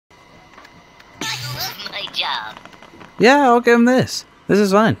job. Yeah, I'll give them this. This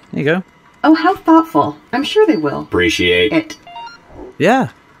is fine. Here you go. Oh, how thoughtful. I'm sure they will. Appreciate it. Yeah,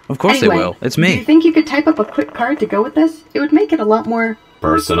 of course Anyway, they will. It's me. Do you think you could type up a quick card to go with this? It would make it a lot more...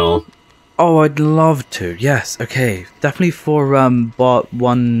 personal. Oh, I'd love to. Yes, okay. Definitely for bot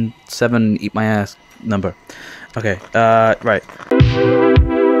 17 eat my ass number. Okay, right.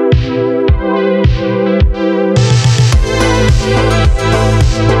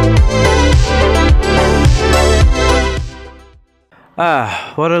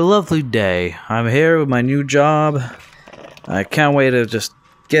 Ah, what a lovely day. I'm here with my new job. I can't wait to just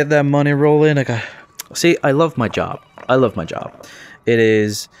get that money rolling. See, I love my job. I love my job. It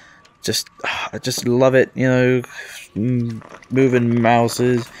is just, I just love it, you know, moving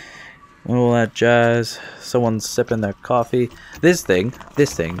mouses, all that jazz. Someone's sipping their coffee. This thing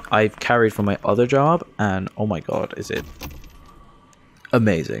I've carried from my other job, and oh my god, is it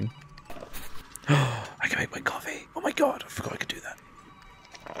amazing. I can make my coffee. Oh my god, I forgot I could do that.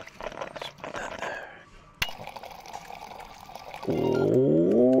 Just put that there.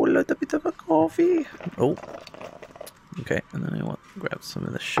 Oh, a little bit of a coffee. Oh. Okay, and then I want to grab some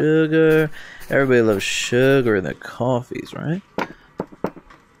of the sugar. Everybody loves sugar in their coffees, right?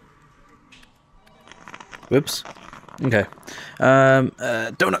 Whoops. Okay.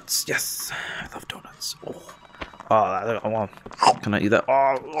 Donuts. Yes, I love donuts. Oh, I want. Can I eat that?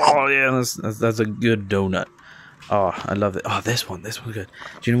 Oh, yeah. That's a good donut. Oh, I love it. Oh, this one's good.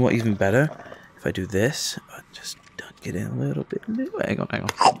 Do you know what? Even better, if I do this, just dunk it in a little bit. Hang on.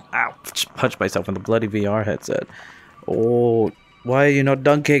 Ow! Just punched myself in the bloody VR headset. Oh, why are you not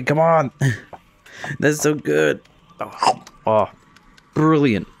dunking? Come on! That's so good. Oh,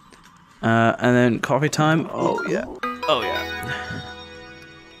 brilliant. And then coffee time. Oh yeah.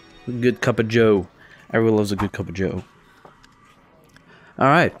 A good cup of Joe. Everyone loves a good cup of Joe. All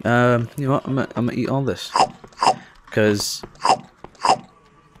right. You know what? I'm gonna eat all this because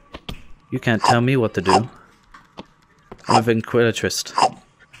you can't tell me what to do. I'm a ventriloquist.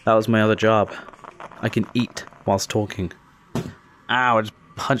 That was my other job. I can eat whilst talking. Ow, I just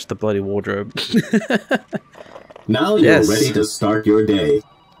punched the bloody wardrobe. Now you're ready to start your day.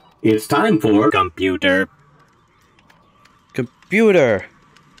 It's time for computer. Computer.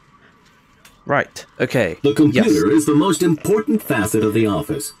 Right, okay. The computer is the most important facet of the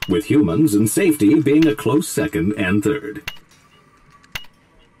office, with humans and safety being a close second and third.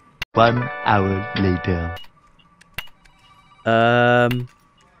 1 hour later.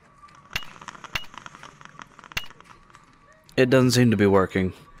 It doesn't seem to be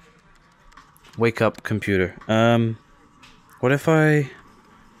working. Wake up, computer. What if I...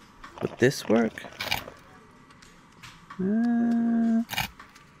 Would this work?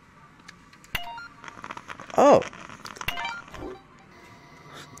 Oh!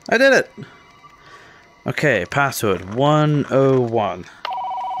 I did it! Okay, password 101.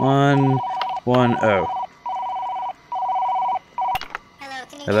 110. Hello,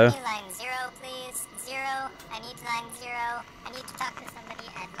 can you give me line 0, please? 0, I need line 0. I need to talk to somebody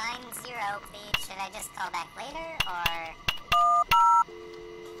at line 0, please. Should I just call back later, or...?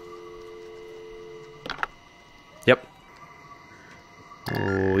 Yep.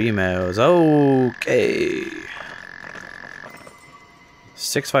 Oh, emails. Okay.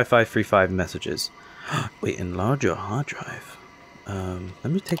 65535 messages. Wait, enlarge your hard drive.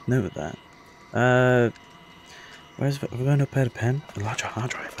 Let me take note of that. We're going to pad a pen? Enlarge your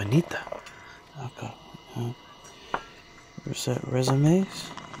hard drive. I need that. Okay. Resumes?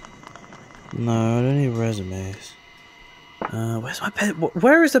 No, I don't need resumes. Where's my pen?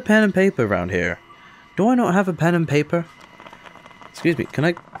 Where is the pen and paper around here? Do I not have a pen and paper? Excuse me,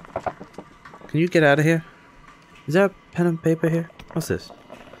 can you get out of here? Is there a pen and paper here? What's this?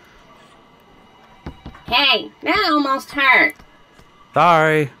 Hey, that almost hurt.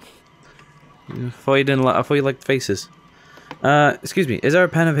 Sorry. I thought you liked faces. Excuse me, is there a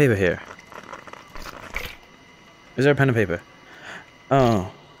pen and paper here? Is there a pen and paper?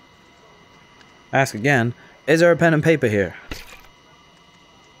 Oh. Ask again. Is there a pen and paper here?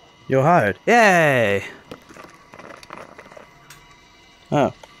 You're hired. Yay!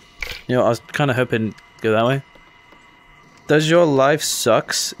 Oh. You know, I was kind of hoping to go that way. Does your life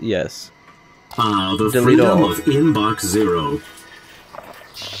sucks? Yes. The Delete freedom all. of Inbox Zero.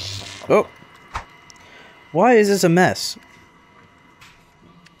 Oh. Why is this a mess?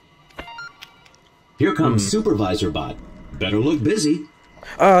 Here comes Supervisor Bot. Better look busy.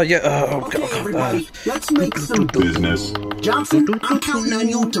 Oh, yeah. Okay, everybody, let's make some Business. Johnson, I'm counting on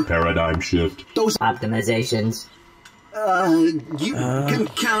you to Paradigm shift. those Optimizations. you can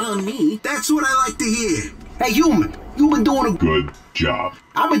count on me. That's what I like to hear. Hey, human, you've been doing a good job.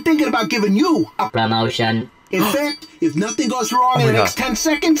 I've been thinking about giving you a Promotion. In fact, if nothing goes wrong in the next 10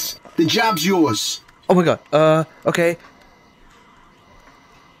 seconds, the job's yours. Oh my god. Okay.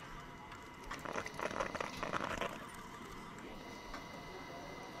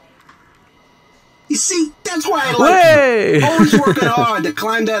 You see, that's why I like Way! you. Always working hard to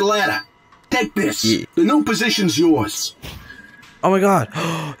climb that ladder. Take this. Yeah. The new position's yours. Oh my god.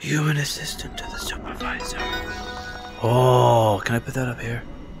 Human assistant to the supervisor. Oh, can I put that up here?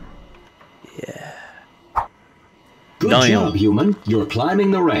 Yeah. Good Damn. job, human. You're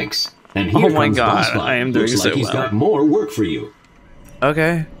climbing the ranks. And here Oh my comes God, Bossbot. I am doing Looks so like he's well. got more work for you.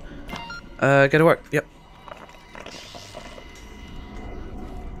 Okay. Get to work. Yep.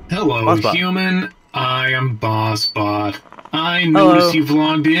 Hello, Bossbot. human. I am Bossbot. I notice Hello. you've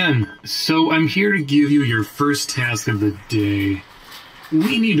logged in, so I'm here to give you your first task of the day.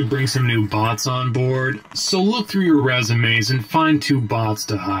 We need to bring some new bots on board, so look through your resumes and find 2 bots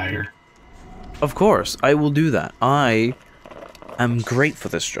to hire. Of course, I will do that. I am great for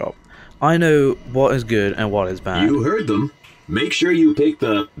this job. I know what is good and what is bad. You heard them. Make sure you pick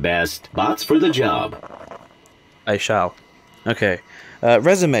the best bots for the job. I shall. Okay.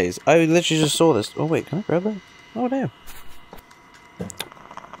 Resumes. I literally just saw this. Oh wait, can I grab that? Oh damn.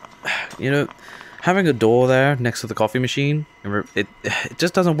 You know, having a door there next to the coffee machine, it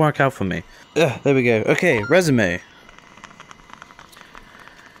just doesn't work out for me. There we go. Okay, resume.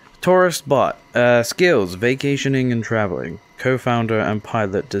 Tourist bot. Skills: vacationing and traveling. Co-founder and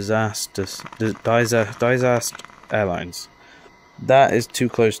pilot Disaster Airlines. That is too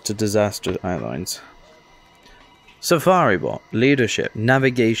close to Disaster Airlines. Safari bot. Leadership.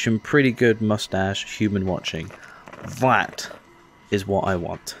 Navigation. Pretty good mustache. Human watching. That is what I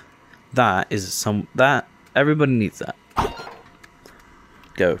want. That is that everybody needs that.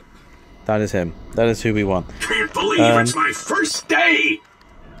 Go. That is him. That is who we want. Can't believe it's my first day!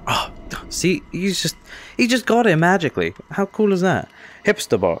 Oh, see, he just got it magically. How cool is that?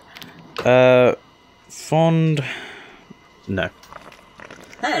 Hipster bot. Fond. No.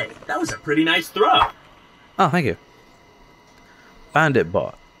 Hey, that was a pretty nice throw. Oh, thank you. Bandit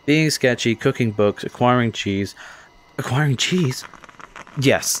bot. Being sketchy, cooking books, acquiring cheese. Acquiring cheese?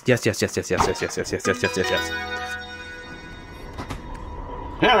 Yes. Yes. This is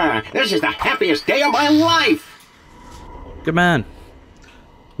the happiest day of my life. Good man.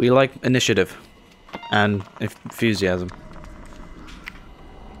 We like initiative and enthusiasm.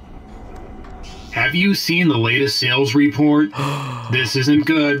 Have you seen the latest sales report? This isn't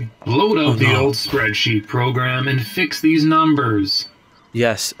good. Load up the old spreadsheet program and fix these numbers.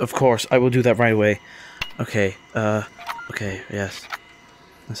 Yes, of course. I will do that right away. Okay, okay, yes.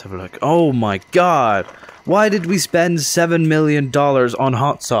 Let's have a look. Oh my god! Why did we spend $7 million on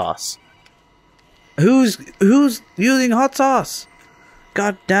hot sauce? Who's using hot sauce?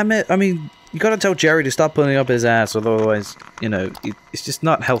 God damn it. I mean, you gotta tell Jerry to stop putting up his ass, otherwise, you know, it's just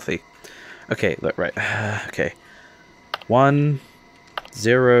not healthy. Okay, look, right. Okay. 1,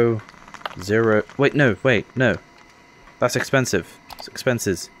 0, 0. Wait, no. That's expensive. It's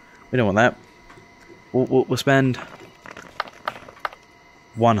expenses. We don't want that. We'll spend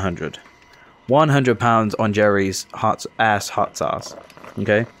 100. 100 pounds on Jerry's hot sauce.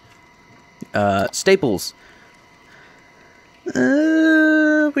 Okay. Staples.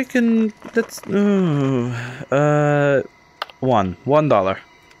 We can. Let's. $1.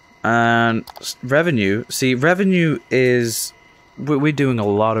 And revenue. See, revenue is. We're doing a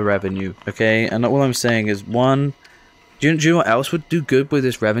lot of revenue. Okay, and all I'm saying is one. Do you know what else would do good with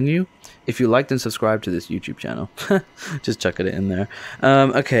this revenue? If you liked and subscribed to this YouTube channel. Just chucking it in there.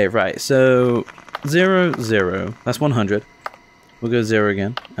 Okay, right. So 0, 0. That's 100. We'll go 0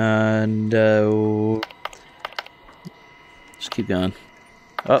 again. And just keep going.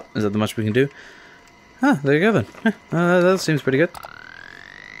 Oh, is that the much we can do? Huh, there you go then. That seems pretty good.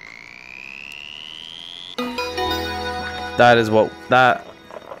 That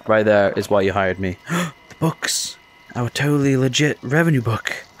right there is why you hired me. The books. Our totally legit revenue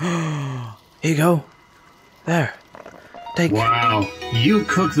book. Here you go. There. Take. Wow, you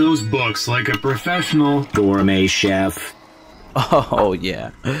cook those books like a professional. Gourmet chef. Oh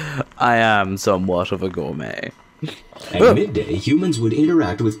yeah, I am somewhat of a gourmet. At midday, humans would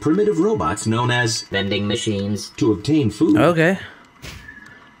interact with primitive robots known as Vending machines. to obtain food. Okay.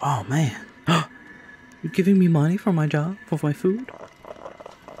 Oh man, you're giving me money for my job, for my food?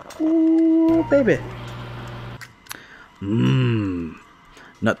 Ooh, baby. Mmm.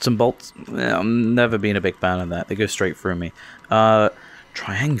 Nuts and bolts. I've never been a big fan of that. They go straight through me.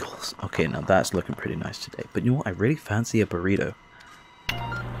 Triangles. Okay, now that's looking pretty nice today. But you know what? I really fancy a burrito.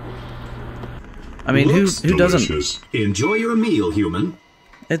 I mean, who Looks doesn't? delicious. Enjoy your meal, human.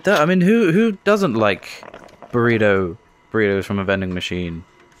 It does. I mean, who doesn't like burritos from a vending machine?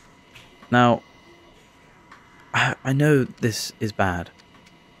 Now, I know this is bad,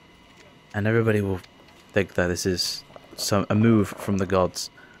 and everybody will think that this is a move from the gods.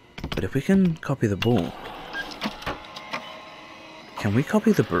 But if we can copy the ball, can we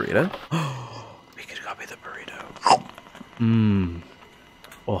copy the burrito? We could copy the burrito. Mmm.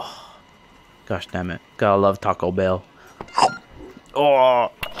 Oh, gosh damn it! Gotta love Taco Bell.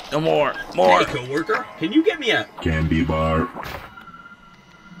 Oh, no more. Hey, coworker, can you get me a Candy bar.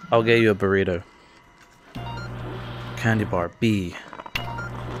 I'll get you a burrito. Candy bar B.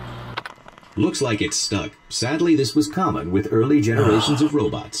 Looks like it's stuck. Sadly, this was common with early generations of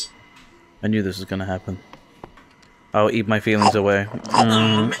robots. I knew this was gonna happen. I'll eat my feelings away.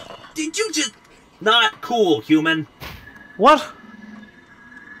 Did you just... Not cool, human. What?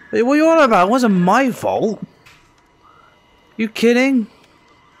 Hey, what are you on about? It wasn't my fault. You kidding?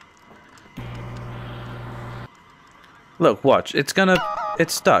 Look, watch. It's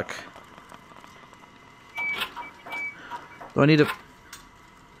stuck. Do I need to...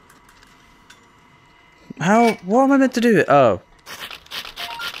 How? What am I meant to do? Oh.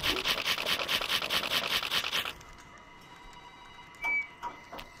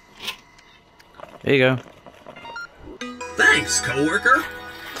 There you go. Thanks, coworker.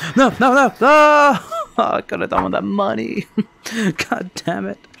 No, no, no! Oh, I could have done with that money. God damn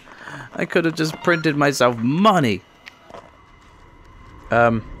it. I could have just printed myself money.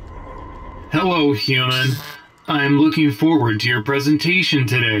 Hello, human. I'm looking forward to your presentation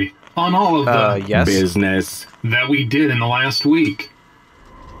today on all of the yes. Business. that we did in the last week.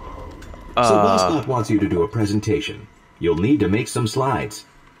 So Bossbot wants you to do a presentation. You'll need to make some slides.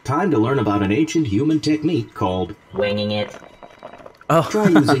 Time to learn about an ancient human technique called Winging it. Oh. Try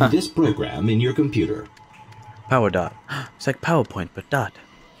using this program in your computer. Power dot. It's like PowerPoint, but dot.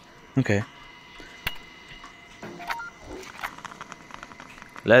 Okay.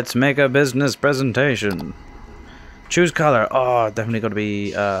 Let's make a business presentation. Choose color. Oh, definitely got to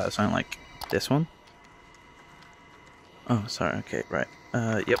be something like this one. Oh, sorry. Okay, right.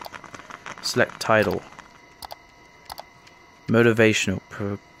 Yep. Select title. Motivational.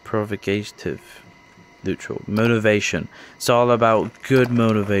 Provocative. Neutral. Motivation. It's all about good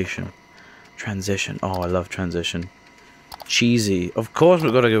motivation. Transition. Oh, I love transition. Cheesy. Of course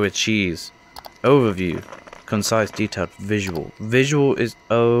we've got to go with cheese. Overview. Concise, detailed, visual. Visual is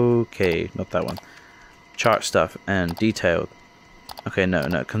okay. Not that one. Chart stuff and detailed. Okay,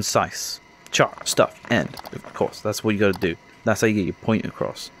 no. Concise. Chart stuff and of course that's what you got to do. That's how you get your point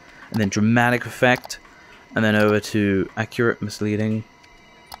across. And then dramatic effect. And then over to accurate, misleading.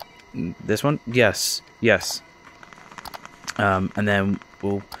 This one? Yes. And then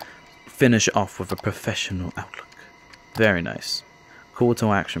we'll finish off with a professional outlook. Very nice. Call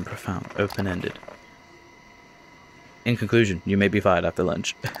to action, profound, open-ended. In conclusion, you may be fired after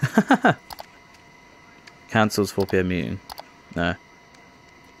lunch. Cancels 4 p.m. meeting. No.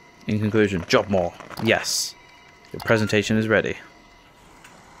 In conclusion, job more. Yes. Your presentation is ready.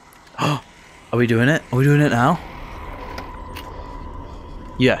 Are we doing it? Are we doing it now?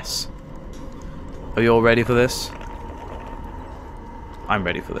 Yes. Are you all ready for this? I'm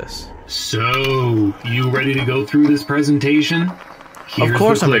ready for this. So, you ready to go through this presentation? Here's Of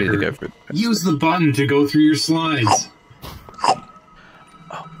course the I'm ready to clicker. go through. Use the button to go through your slides.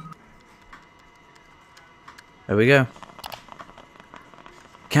 There we go.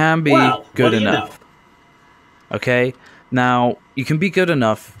 Can be Well, good what do you enough. Okay? Now, you can be good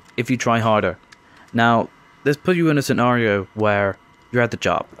enough if you try harder. Now, let's put you in a scenario where you're at the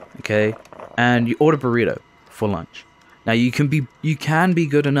job, okay? And you order burrito for lunch. Now, you can be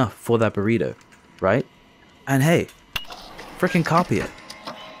good enough for that burrito, right? And hey, freaking copy it.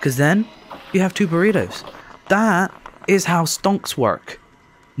 Because then, you have 2 burritos. That is how stonks work.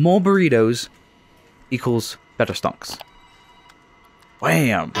 More burritos equals better stonks.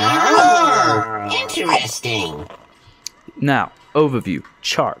 Wham! Interesting. Now, overview,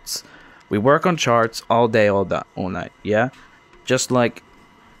 charts. We work on charts all day, all night, yeah? Just like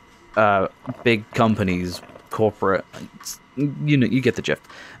big companies, corporate, you know, you get the gist.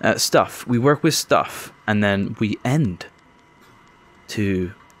 Stuff. We work with stuff, and then we end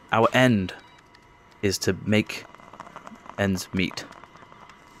to... Our end is to make ends meet.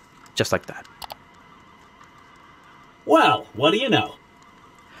 Just like that. Well, what do you know?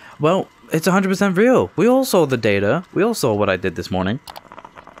 Well, it's 100% real. We all saw the data. We all saw what I did this morning.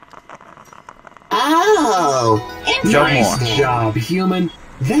 Oh, Job Nice more. job, human.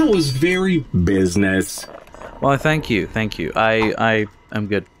 That was very... Business. Well, thank you. I am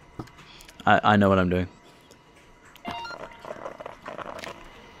good. I know what I'm doing.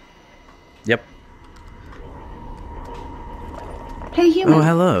 Yep. Hey, human. Oh,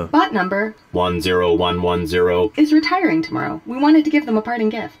 hello. Bot number 10110. is retiring tomorrow. We wanted to give them a parting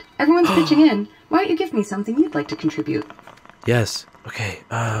gift. Everyone's pitching in. Why don't you give me something you'd like to contribute? Yes. Okay.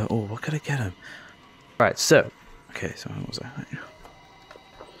 Oh, what could I get him? All right. So. Okay. So what was that?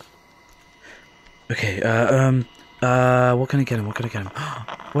 Okay. What can I get him? What can I get him?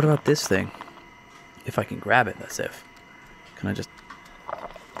 What about this thing? If I can grab it, that's if. Can I just?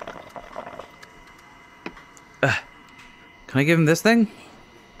 Can I give him this thing?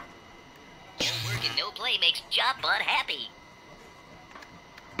 No work and no play makes JobBot happy.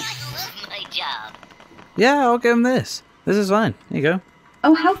 I love my job. Yeah, I'll give him this. This is fine. There you go.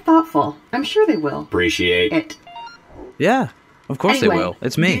 Oh, how thoughtful. I'm sure they will. Appreciate It. Yeah, of course Anyway, they will.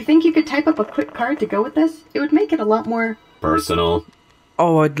 It's Do you me. think you could type up a quick card to go with this? It would make it a lot more... personal.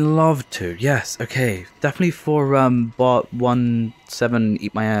 Oh, I'd love to. Yes. Okay. Definitely for bot 17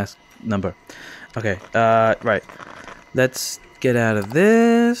 eat my ass number. Okay. Right. Let's get out of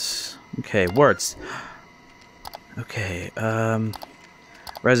this. Okay. Words. Okay.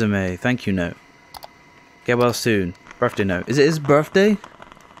 Resume. Thank you note. Get well soon. Birthday note. Is it his birthday?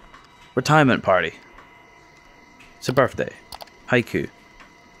 Retirement party. It's a birthday. Haiku.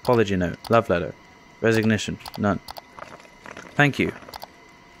 Apology note. Love letter. Resignation. None. Thank you.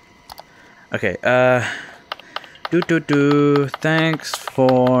 Okay, thanks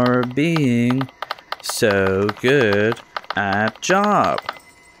for being so good at job.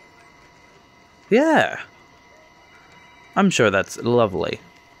 Yeah. I'm sure that's lovely.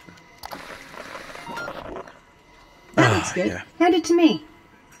 That looks good. yeah. Hand it to me.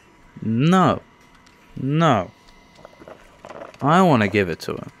 No. No. I want to give it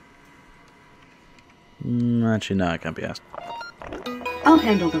to him. Actually, no, I can't be asked. I'll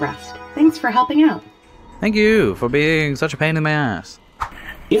handle the rest. Thanks for helping out. Thank you for being such a pain in my ass.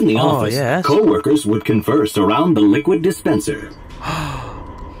 In the Oh, office, yes. co-workers would converse around the liquid dispenser.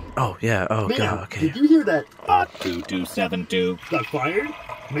 Oh, yeah. Oh, God. Okay. Did you hear that? 2272. Got fired?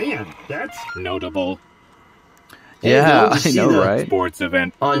 Man, that's notable. Yeah, did you I see know, the right? Sports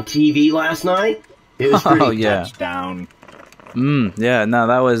event. On TV last night? It was pretty Oh, yeah. Touchdown. Yeah, no,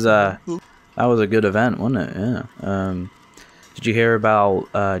 that was a good event, wasn't it? Yeah. Did you hear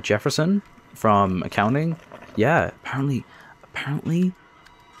about Jefferson from accounting? Yeah, apparently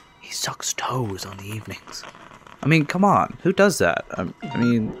he sucks toes on the evenings. I mean, come on, who does that? I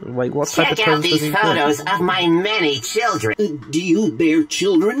mean, like, what type of Check toes out does these he photos do? of my many children. Do you bear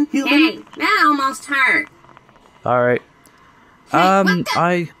children, human? Hey, that almost hurt. All right.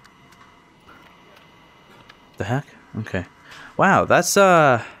 The heck? Okay. Wow, that's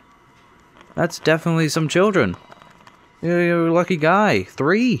definitely some children. You're a lucky guy.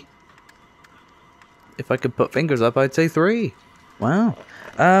 3. If I could put fingers up, I'd say 3. Wow.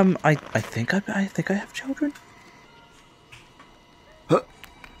 I think I have children.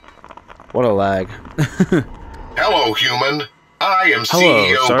 What a lag. Hello, human. I am Hello,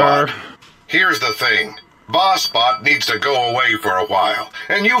 CEO sir. Bot. Here's the thing. Boss Bot needs to go away for a while,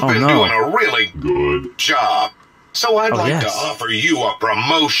 and you've been no. doing a really good job. So I'd like yes. to offer you a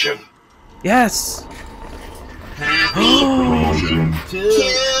promotion. Yes. Promotion.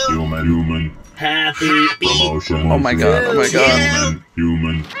 Human. Happy. Promotion. Oh my god. Oh my god.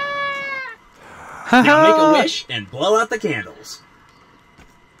 Human. Now make a wish and blow out the candles.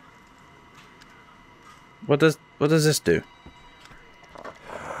 What does this do?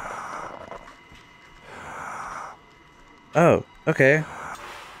 Oh, okay.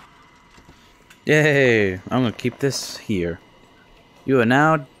 Yay! I'm gonna keep this here. You are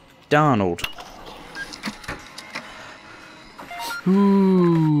now Donald.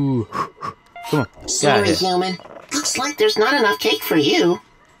 Ooh. Come on, get out Sorry, of here. human. Looks like there's not enough cake for you.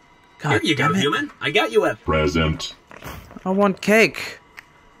 God Here you go, damn it. human. I got you a Present. I want cake.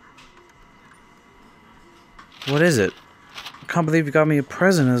 What is it? I can't believe you got me a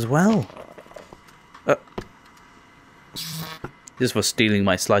present as well. This was stealing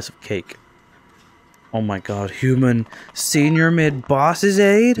my slice of cake. Oh my god, human senior mid boss's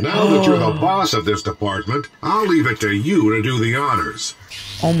aide? Now that you're the boss of this department, I'll leave it to you to do the honors.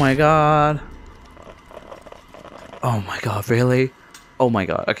 Oh my god. Oh my god, really? Oh my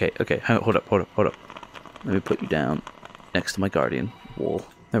god. Okay, hold up. Let me put you down next to my guardian wall.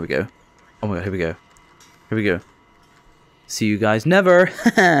 There we go. Oh my god, here we go. See you guys never.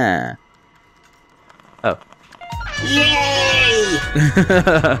 Oh. Yay!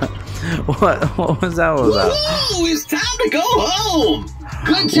 What was that all about? Woo! It's time to go home!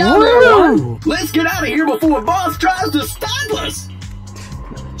 Good job, everyone! Let's get out of here before Boss tries to stop us!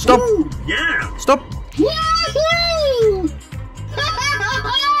 Stop! Ooh, yeah! Stop! Yahoo!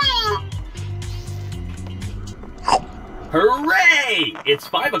 Hooray! It's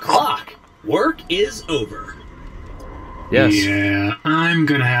 5 o'clock. Work is over. Yes. Yeah, I'm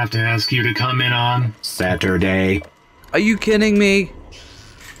gonna have to ask you to come in on Saturday. Are you kidding me?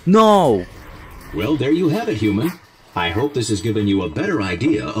 No! Well, there you have it, human. I hope this has given you a better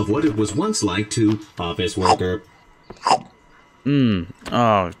idea of what it was once like to office worker.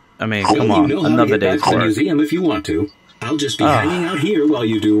 Oh, I mean, Well, come on. you know how to Another get back day's to the work. museum if you want to. I'll just be hanging out here while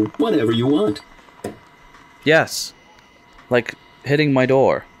you do whatever you want. Yes. Like, hitting my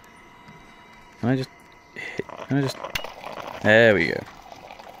door. Can I just... There we go.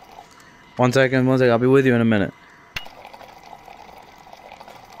 One second, I'll be with you in a minute.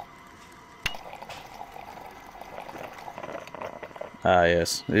 Ah,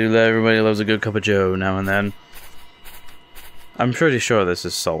 yes. Everybody loves a good cup of joe now and then. I'm pretty sure this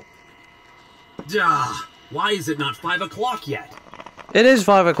is salt. Duh! Why is it not 5 o'clock yet? It is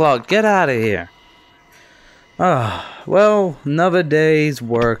 5 o'clock. Get out of here. Ah, well, another day's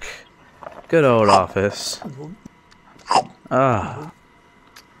work. Good old office. Ah.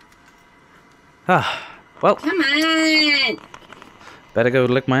 Well. Come on! Better go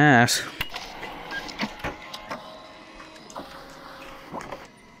lick my ass.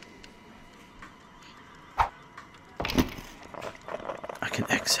 I can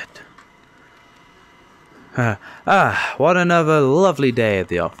exit. What another lovely day at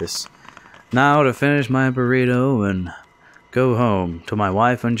the office. Now to finish my burrito and go home to my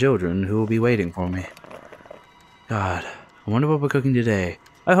wife and children who will be waiting for me. God, I wonder what we're cooking today.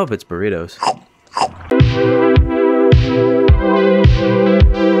 I hope it's burritos.